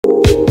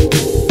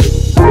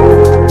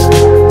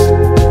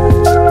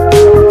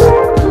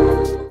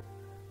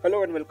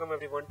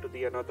everyone to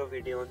the another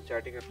video on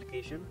chatting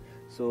application.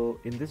 So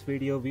in this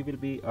video we will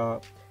be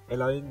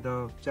allowing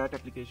the chat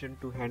application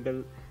to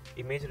handle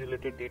image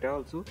related data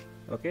also,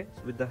 okay,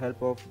 with the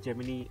help of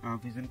Gemini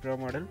Vision Pro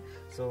model.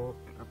 So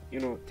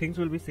things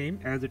will be same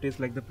as it is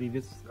like the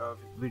previous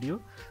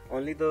video,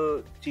 only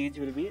the change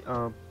will be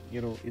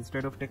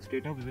instead of text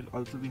data we will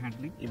also be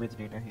handling image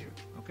data here.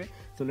 Okay,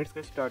 so let's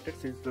get started,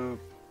 since the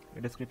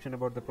description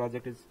about the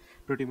project is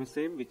pretty much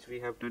same which we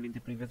have done in the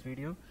previous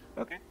video.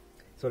 Okay,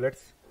 so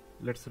let's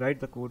write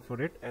the code for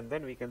it, and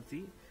then we can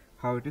see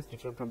how it is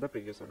different from the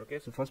previous one. Okay,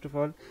 so first of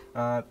all,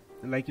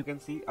 like you can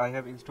see, I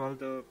have installed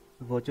the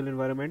virtual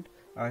environment.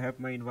 I have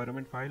my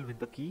environment file with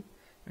the key,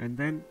 and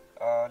then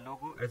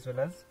logo as well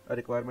as a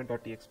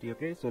requirement.txt.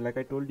 okay, so like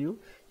I told you,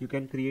 you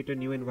can create a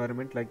new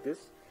environment like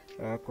this,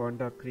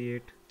 conda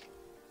create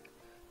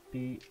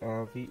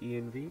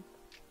venv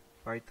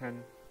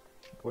python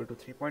equal to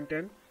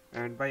 3.10,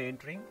 and by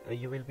entering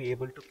you will be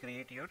able to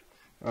create your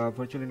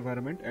virtual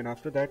environment. And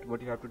after that, what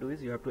you have to do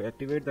is you have to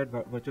activate that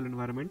virtual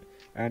environment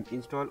and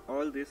install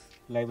all this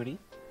library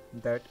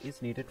that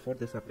is needed for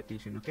this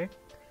application. Okay,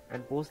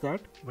 and post that,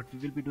 what we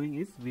will be doing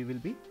is we will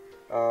be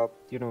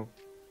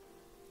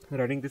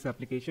running this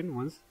application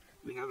once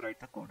we have write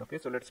the code. Okay,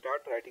 so let's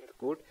start writing the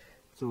code.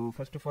 So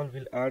first of all,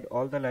 we'll add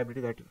all the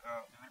library that we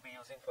will be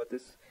using for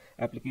this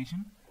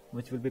application,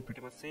 which will be pretty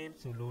much same.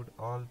 So load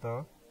all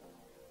the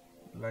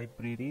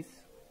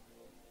libraries.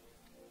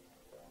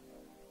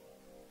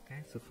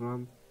 Okay, so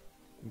from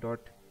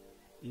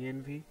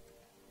 .env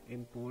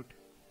import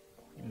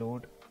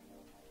load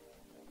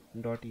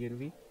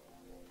 .env.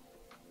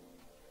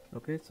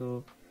 okay,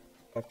 so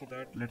after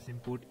that let's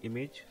import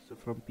image. So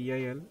from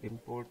pil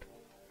import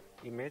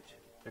image,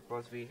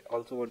 because we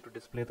also want to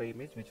display the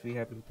image which we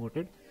have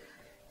imported.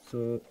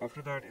 So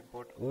after that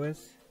import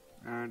os,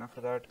 and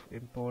after that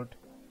import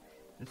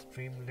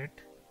streamlit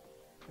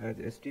as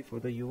st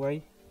for the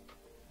ui,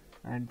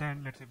 and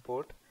then let's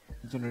import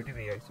generative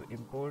AI. So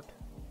import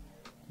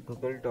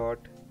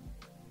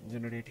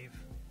google.generative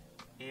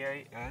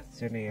AI as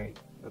Gen AI.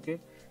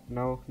 Okay,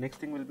 now next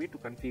thing will be to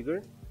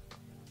configure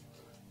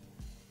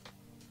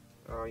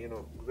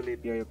Google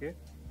API. Okay,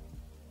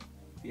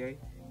 API.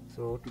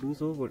 So to do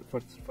so,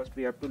 first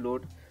we have to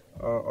load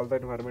all the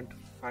environment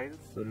files.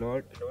 So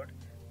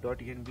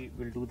load.env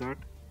will do that.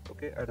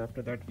 Okay, and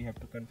after that we have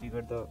to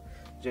configure the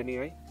Gen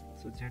AI.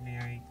 So Gen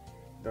AI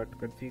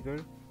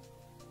 .configure,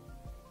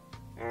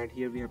 and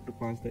here we have to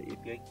pass the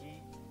API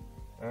key,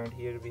 and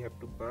here we have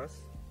to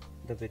pass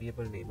the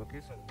variable name.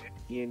 Okay, so get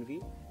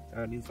env,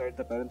 and inside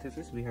the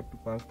parenthesis we have to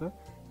pass the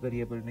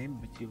variable name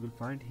which you will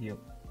find here.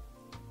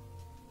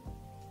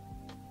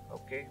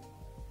 Okay,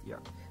 yeah,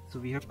 so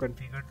we have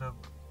configured the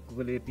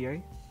Google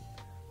API.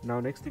 Now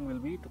next thing will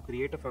be to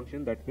create a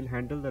function that will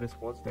handle the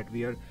response that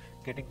we are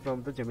getting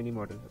from the Gemini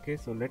model. Okay,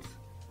 so let's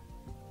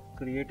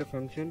create a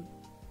function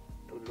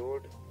to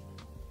load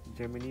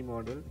Gemini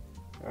model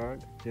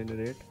and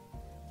generate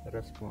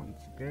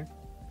response. Okay,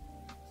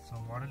 so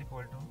model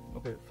equal to,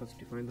 okay, first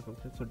define the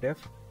function. So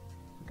def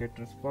get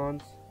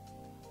response.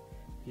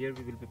 Here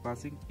we will be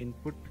passing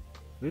input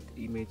with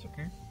image.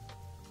 Okay,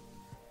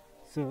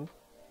 so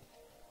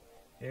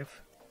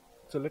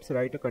let's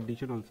write a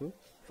condition also.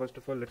 First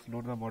of all, let's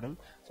load the model.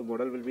 So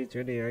model will be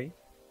Gen AI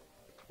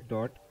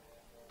dot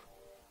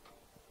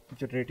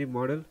generative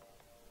model,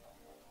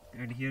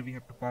 and here we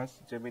have to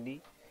pass Gemini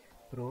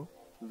Pro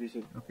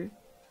Vision. Okay,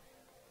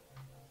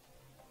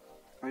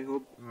 I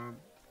hope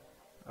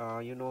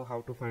you know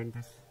how to find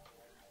this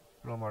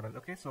Pro model.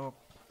 Okay, so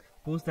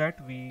post that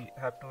we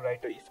have to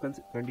write a if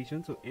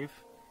condition. So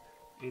if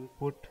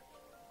input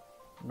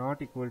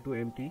not equal to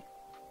empty,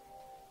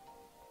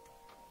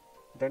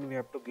 then we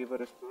have to give a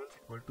response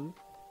equal to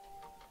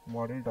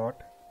model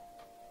dot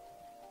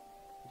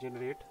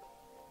generate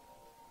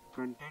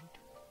content,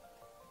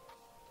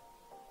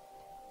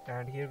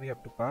 and here we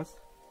have to pass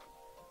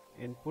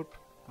input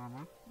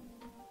comma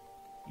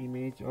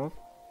image of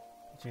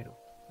 0.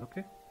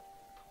 Okay,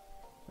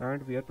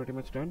 and we are pretty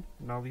much done.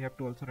 Now we have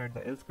to also write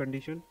the else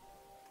condition.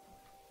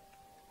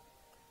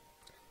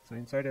 So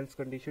inside else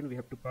condition we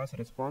have to pass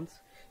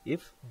response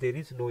if there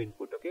is no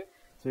input. Okay,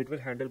 so it will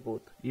handle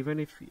both. Even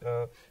if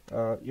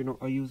a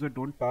user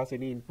don't pass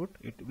any input,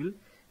 it will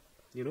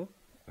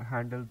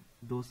handle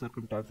those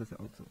circumstances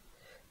also.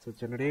 So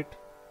generate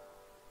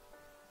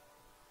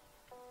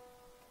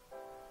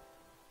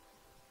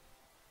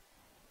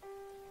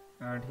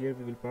and here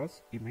we will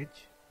pass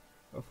image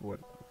of 1,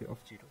 okay, of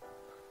 0,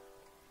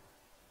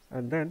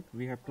 and then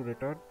we have to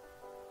return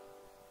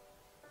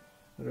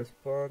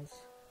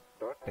response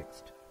dot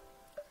text.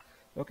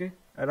 Okay,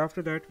 and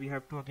after that we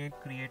have to again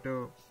create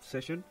a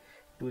session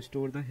to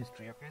store the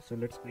history. Okay, so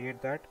let's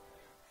create that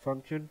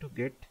function to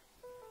get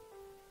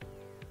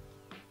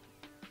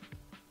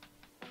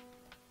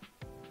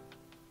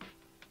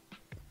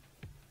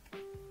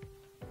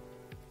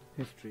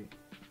history.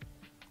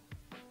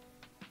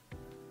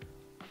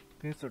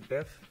 Okay, so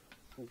def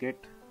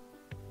get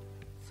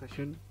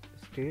session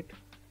state.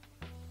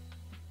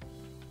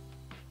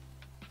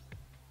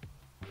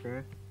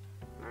 Okay,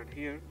 and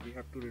here we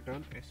have to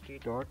return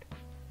st dot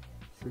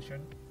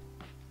session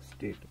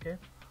state. Okay,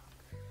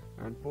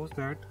 and post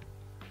that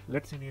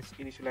let's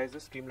initialize the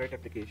Streamlight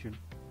application.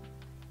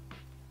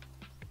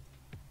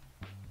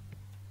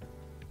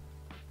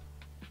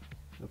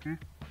 Okay,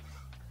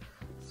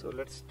 so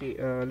let's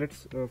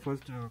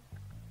first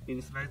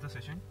initialize the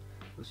session.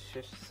 So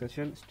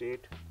session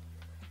state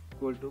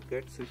equal to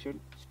get session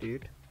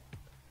state,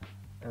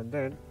 and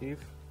then if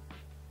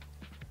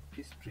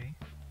history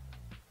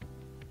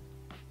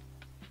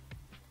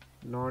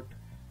not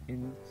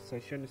in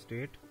session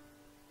state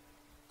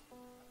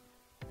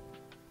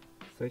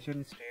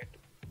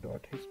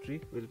dot history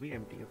will be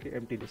empty. Okay,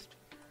 empty list.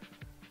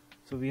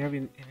 So we have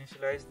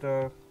initialized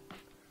the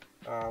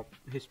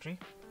history,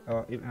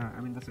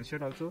 I mean the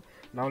session also.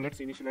 Now let's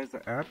initialize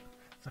the app.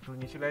 So to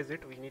initialize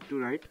it, we need to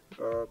write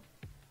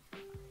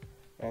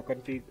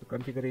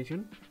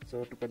configuration.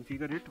 So to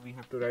configure it, we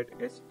have to write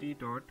st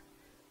dot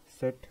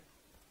set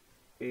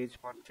page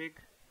config.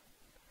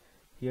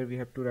 Here we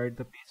have to write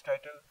the page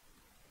title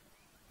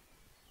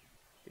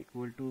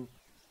equal to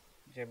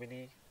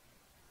Gemini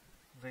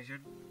Vision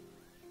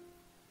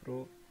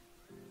Pro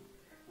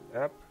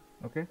app.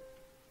 Okay,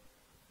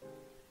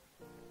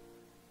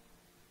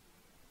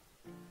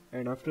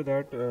 and after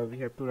that we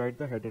have to write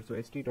the header.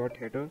 So st dot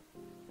header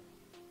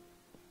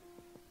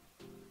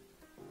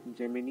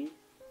Gemini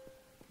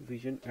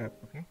Vision app.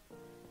 Okay,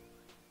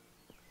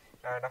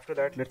 and after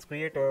that let's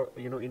create a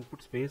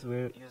input space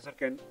where user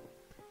can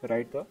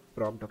write the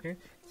prompt. Okay,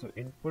 so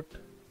input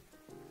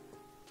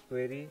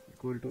query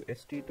equal to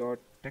st dot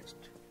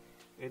text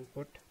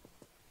input,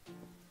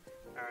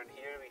 and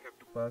here we have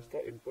to pass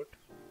the input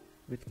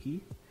with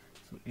key.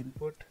 So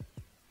input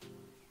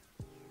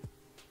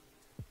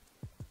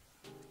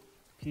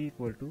key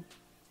equal to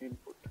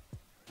input.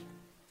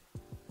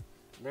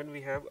 Then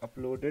we have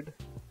uploaded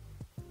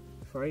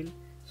file.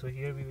 So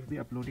here we will be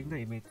uploading the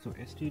image. So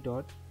st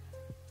dot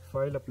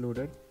file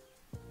uploaded,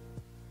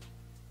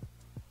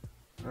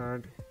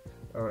 and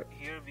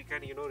here we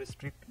can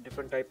restrict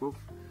different type of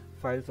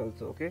files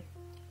also. Okay,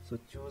 so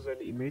choose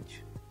an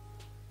image.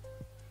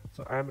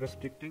 So I am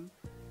restricting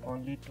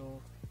only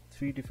to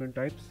 3 different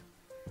types.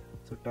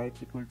 So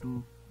types equal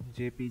to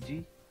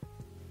JPG,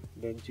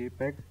 then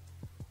JPEG,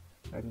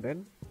 and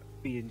then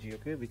PNG.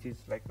 Okay, which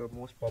is like the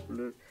most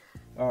popular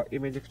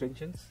image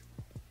extensions.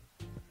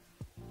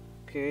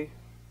 Okay,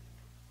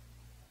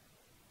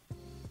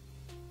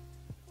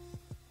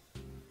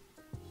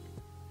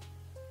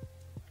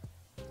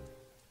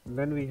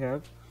 then we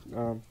have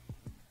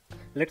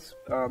let's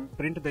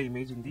print the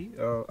image in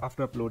the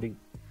after uploading.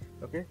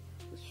 Okay,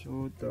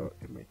 show the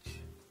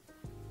image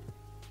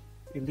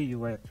in the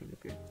UI actually.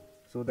 Okay,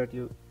 so that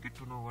you get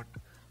to know what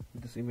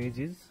this image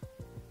is.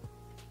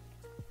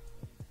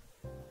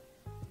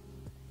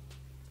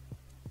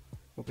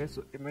 Okay,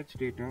 so image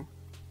data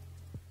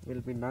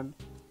will be none.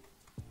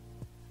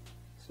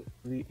 So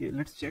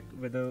let's check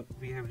whether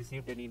we have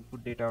received any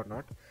input data or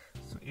not.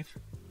 So if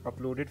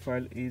uploaded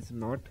file is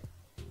not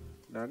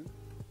none,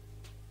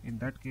 in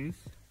that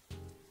case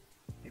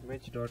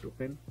image dot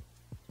open.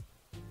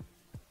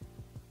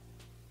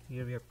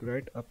 Here we have to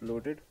write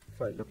uploaded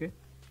file. Okay,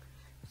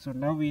 so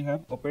now we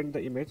have opened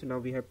the image. Now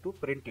we have to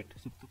print it.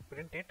 So to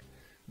print it,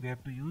 we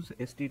have to use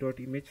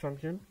st.image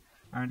function,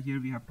 and here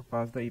we have to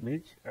pass the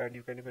image, and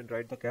you can even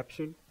write the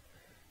caption.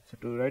 So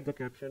to write the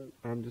caption,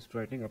 I'm just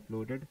writing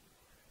uploaded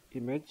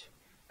image,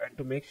 and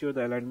to make sure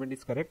the alignment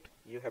is correct,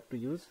 you have to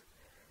use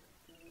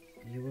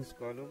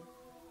column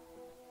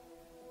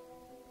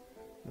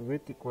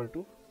width equal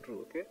to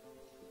true.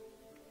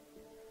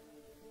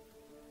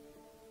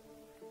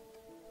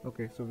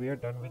 Okay, so we are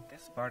done with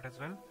this part as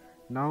well.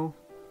 Now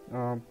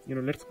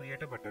let's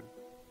create a button.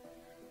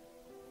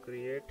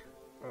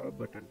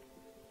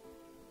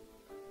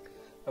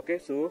 Okay,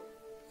 so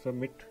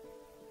submit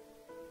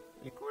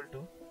equal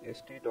to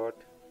st dot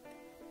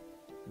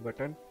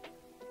button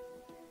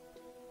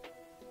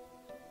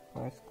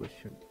ask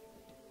question.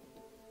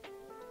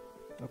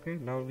 Okay,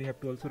 now we have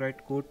to also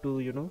write code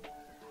to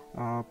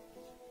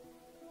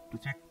to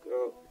check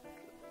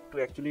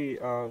to actually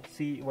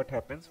see what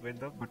happens when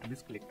the button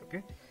is clicked.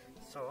 Okay,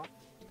 so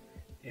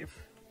if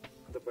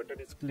the button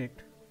is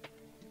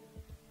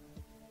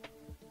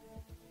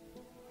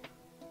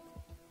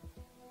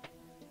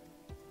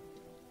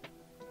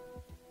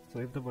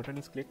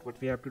clicked, what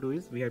we have to do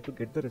is we have to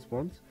get the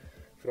response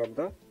from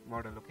the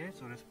model. Okay,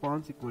 so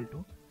response equal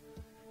to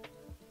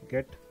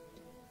get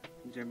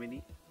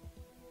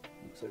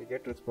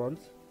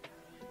response,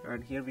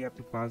 and here we have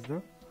to pass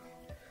the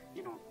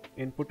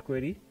input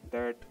query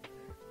that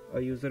a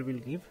user will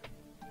give,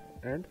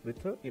 and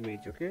with the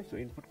image. Okay, so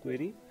input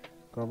query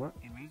comma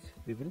image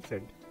we will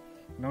send.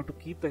 Now to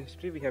keep the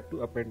history, we have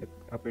to append it.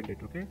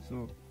 Okay,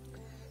 so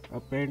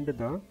append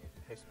the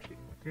history.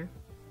 Okay,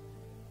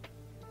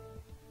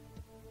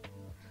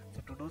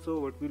 so to do so,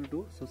 what we'll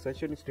do, so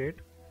session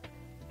state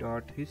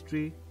dot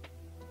history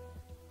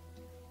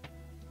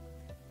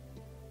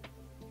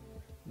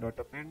dot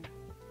append,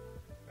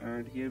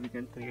 and here we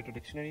can create a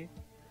dictionary.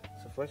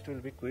 So first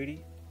will be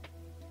query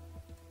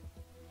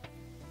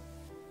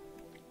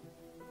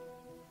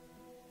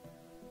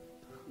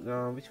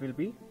which will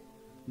be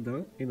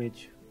the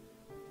image.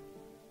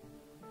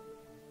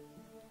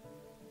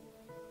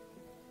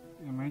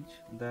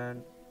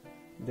 Then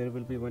there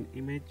will be one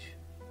image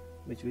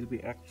which will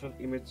be actual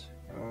image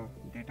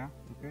data,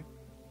 okay,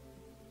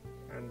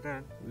 and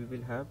then we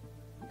will have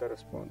the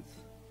response.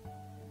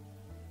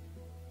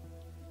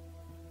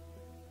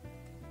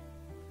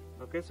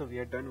 Okay, so we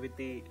are done with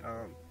the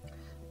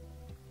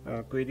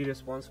query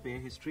response pair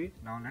history.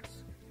 Now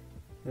let's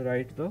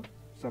write the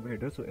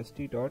subheader. So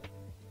st dot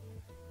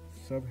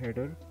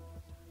subheader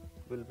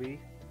will be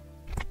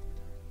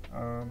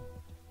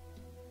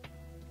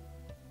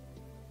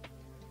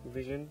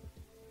vision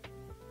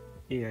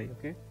AI,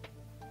 okay,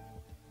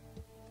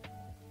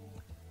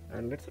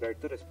 and let's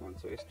write the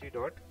response. So st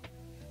dot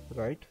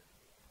write,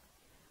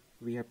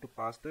 we have to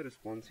pass the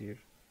response here.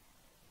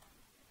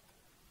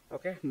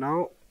 Okay,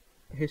 now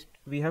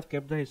we have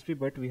kept the history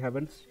but we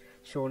haven't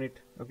shown it,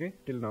 okay,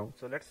 till now.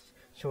 So let's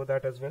show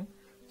that as well.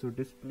 So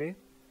display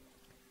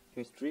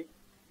history.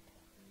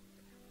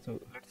 So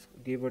let's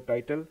give a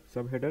title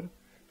subheader.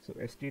 So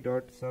st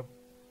dot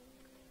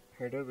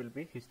subheader will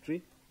be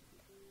history,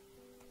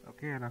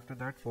 okay, and after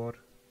that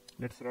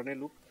let's run a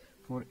loop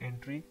for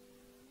entry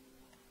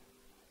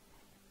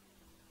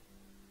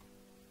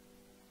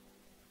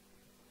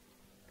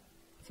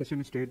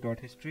session state dot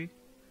history.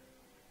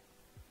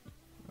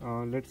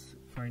 Let's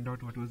find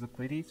out what was the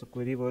query. So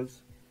query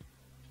was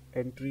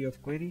entry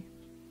of query.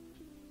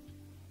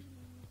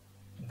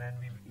 Then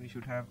we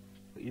should have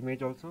the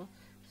image also.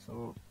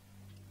 So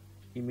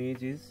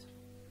image is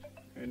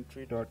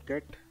entry dot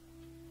get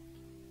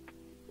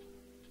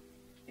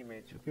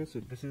image, okay.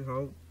 So this is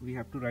how we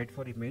have to write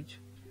for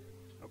image,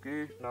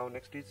 okay. Now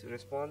next is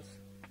response.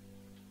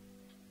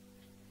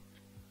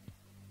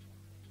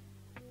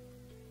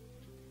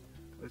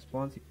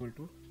 Response equal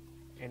to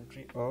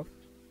entry of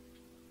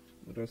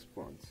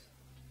response,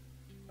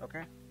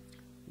 okay.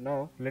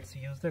 Now let's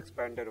use the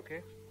expander,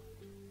 okay.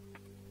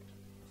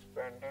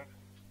 Expander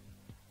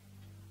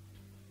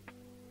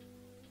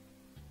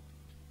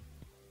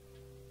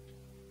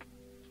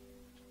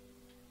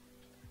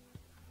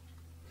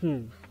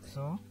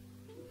so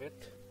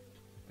with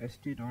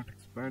st dot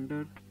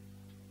expander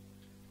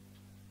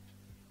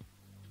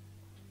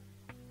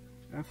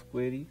f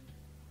query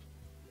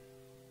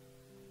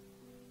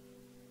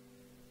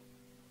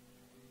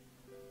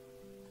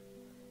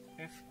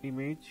if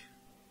image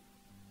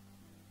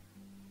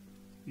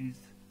is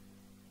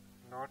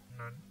not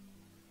none,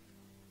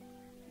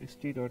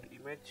 st dot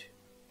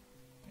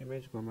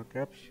image comma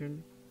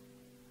caption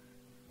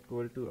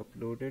equal to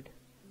uploaded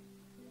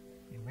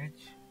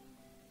image,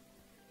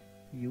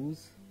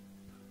 use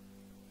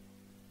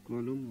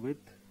column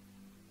width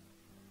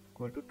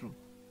equal to true,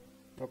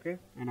 okay.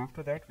 And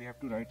after that we have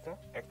to write the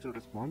actual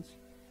response,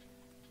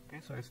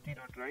 okay. So st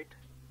dot write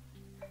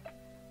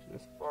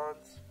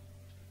response,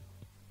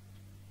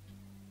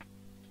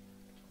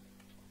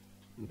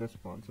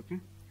 okay.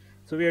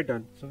 So we are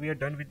done. So we are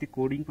done with the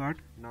coding part.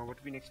 Now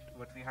what we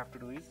have to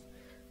do is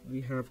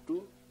we have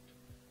to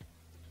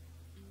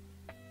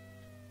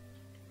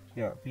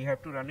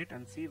run it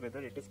and see whether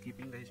it is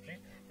keeping the history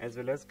as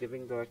well as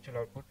giving the actual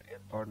output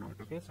or not,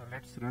 okay. So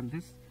let's run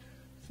this.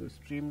 So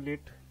streamlit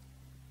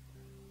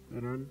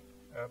run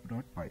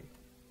app.py,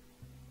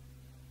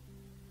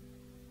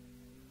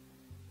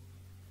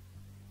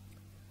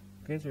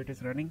 okay. So it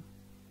is running,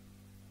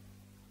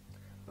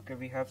 okay.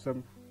 We have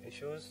some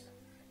issues,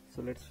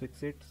 so let's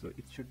fix it. So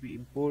it should be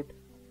import,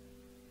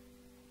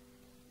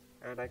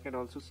 and I can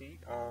also see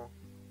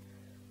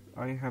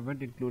I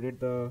haven't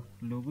included the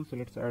logo, so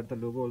let's add the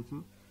logo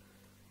also.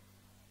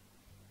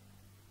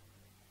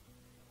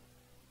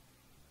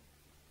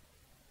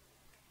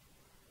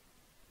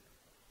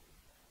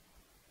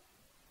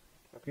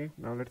 Okay,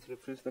 now let's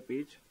refresh the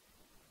page.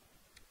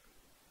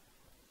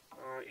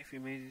 If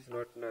image is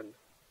not none,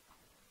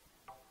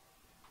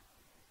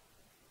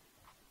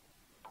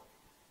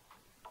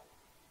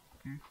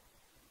 okay.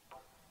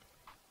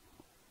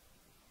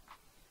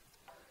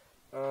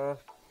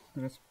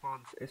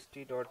 Response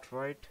st dot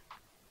write,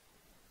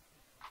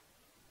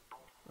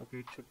 okay,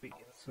 it should be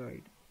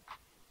inside.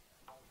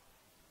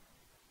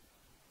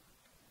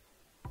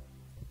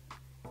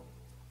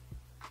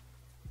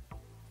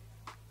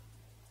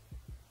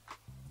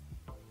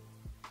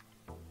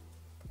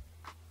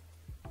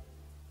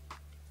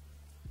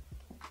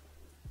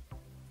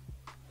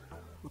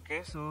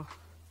 Okay, so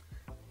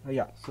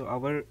so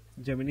our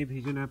Gemini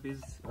Vision app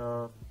is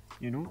I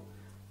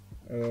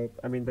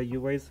mean the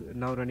UI is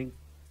now running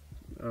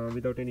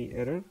without any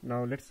error.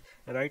 Now let's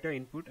write an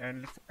input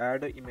and let's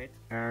add an image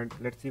and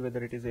let's see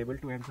whether it is able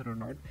to answer or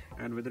not,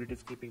 and whether it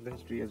is keeping the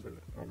history as well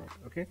or not,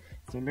 okay.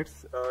 So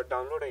let's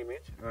download an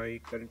image. I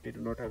currently do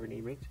not have any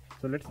image,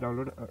 so let's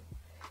download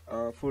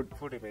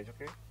food image,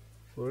 okay.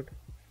 Food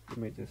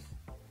images,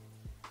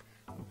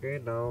 okay.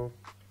 Now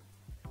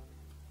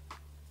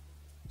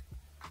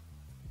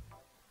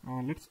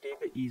let's take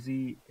a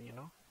easy,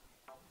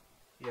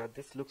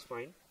 this looks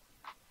fine.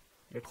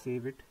 Let's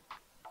save it.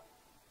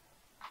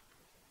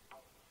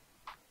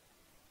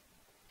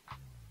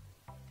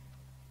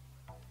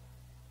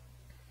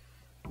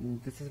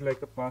 This is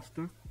like a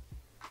pasta,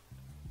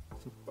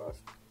 so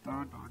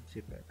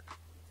pasta.jpg.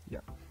 Yeah,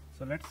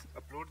 so let's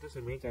upload this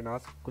image and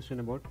ask question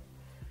about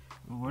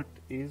what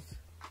is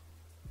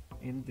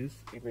in this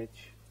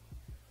image,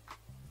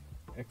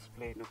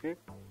 explain. Okay,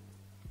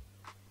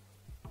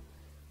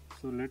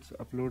 so let's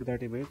upload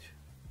that image.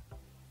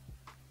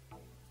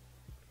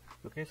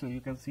 Okay, so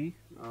you can see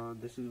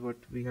this is what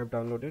we have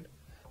downloaded.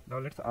 Now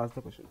let's ask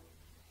the question.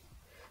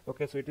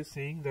 Okay, so it is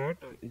saying that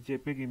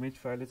JPEG image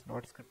file is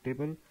not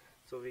scriptable,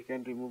 so we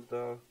can remove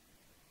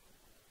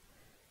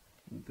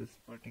this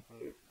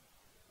particular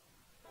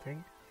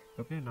thing.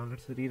 Okay, now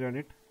let's rerun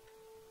it.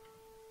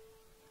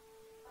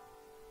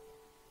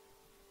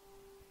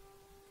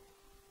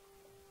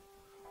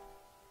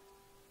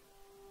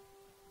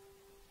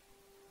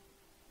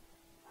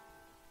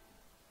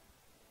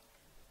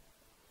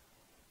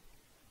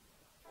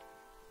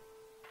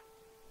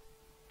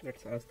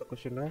 Let's ask the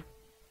question now.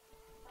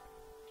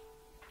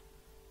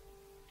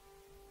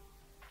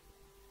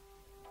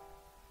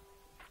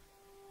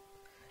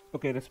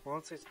 Okay,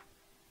 response is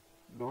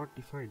not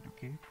defined.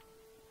 Okay,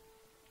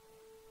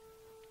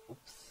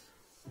 oops.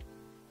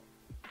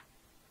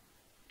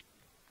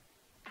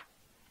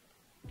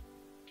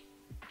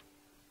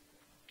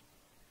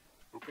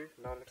 Okay,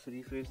 now let's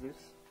rephrase this.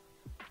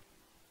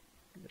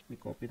 Let me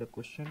copy the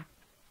question.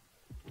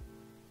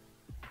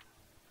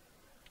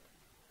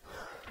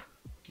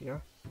 Yeah,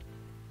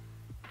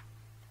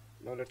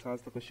 now let's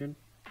ask the question.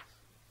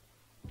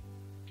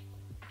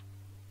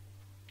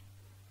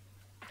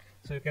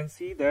 So you can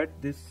see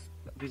that this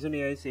Vision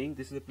AI is saying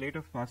this is a plate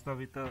of pasta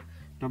with a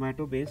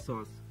tomato based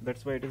sauce.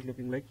 That's why it is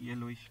looking like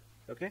yellowish.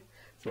 Okay,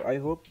 so I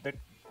hope that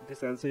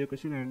this answers your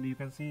question, and you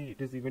can see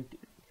it is even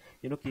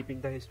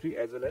keeping the history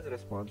as well as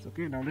response.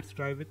 Okay, now let's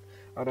try with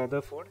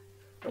another food.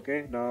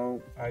 Okay, now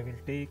I will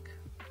take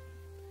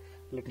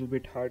little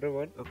bit harder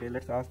one. Okay,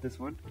 let's ask this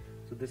one.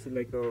 So this is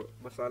like a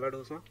masala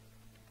dosa.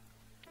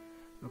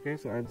 Okay,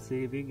 so I'm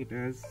saving it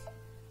as,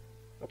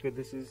 okay,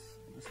 this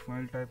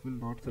file type will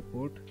not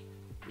support.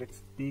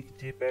 Let's take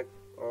JPEG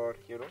or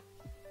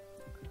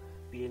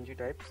PNG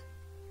types.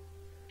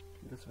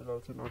 This will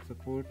also not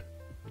support.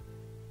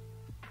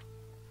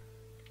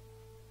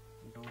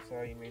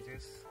 Dosa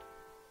images.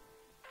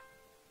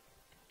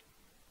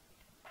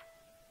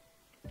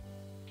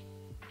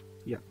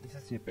 Yeah, this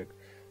is JPEG.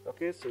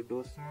 Okay, so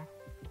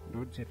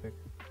dosa.jpg.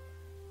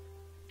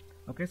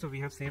 Okay, so we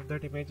have saved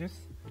that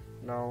images.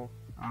 Now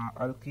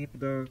I'll keep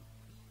the,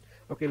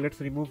 okay,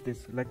 let's remove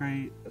this. Like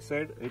I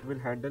said, it will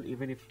handle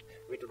even if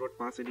we do not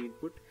pass any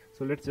input.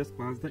 So let's just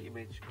pass the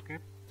image. Okay,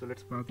 so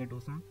let's pass the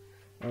dosa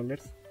and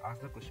let's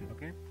ask the question.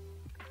 Okay,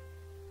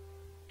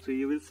 so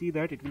you will see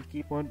that it will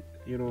keep on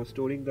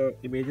storing the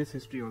images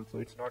history also.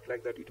 It's not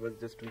like that it was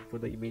just doing for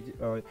the image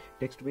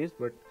text based,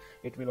 but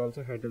it will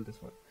also handle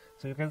this one.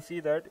 So you can see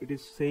that it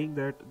is saying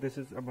that this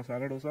is a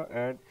masala dosa,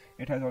 and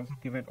it has also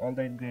given all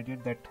the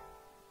ingredients that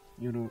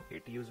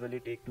it usually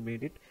take to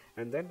make it,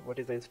 and then what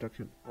is the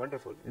instruction.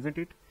 Wonderful, isn't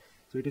it?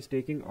 So it is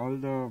taking all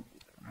the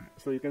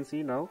so you can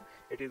see now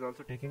it is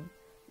also taking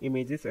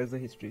images as a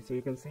history. So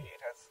you can see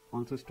it has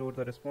also stored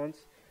the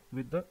response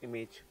with the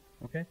image.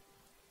 Okay,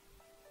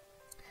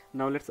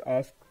 now let's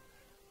ask,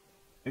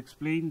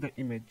 explain the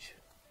image.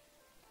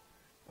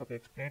 Okay,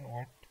 explain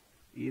what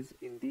is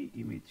in the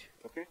image.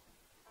 Okay,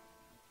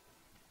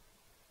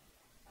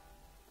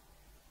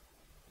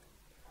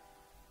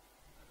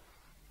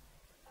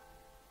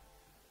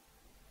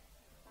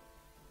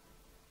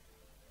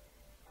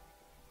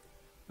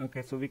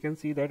 okay, so we can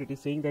see that it is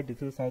saying that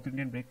this is a South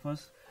Indian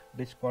breakfast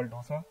dish called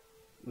dosa,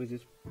 which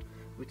is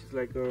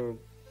like a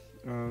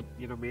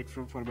made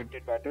from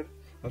fermented batter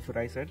of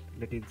rice and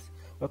lentils.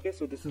 Okay,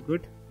 so this is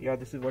good. Yeah,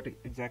 this is what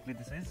exactly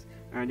this is,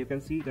 and you can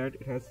see that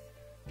it has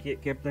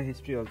kept the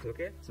history also.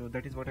 Okay, so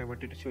that is what I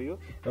wanted to show you.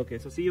 Okay,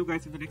 so see you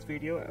guys in the next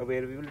video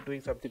where we will be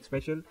doing something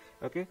special.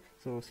 Okay,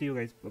 so see you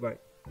guys. Bye bye.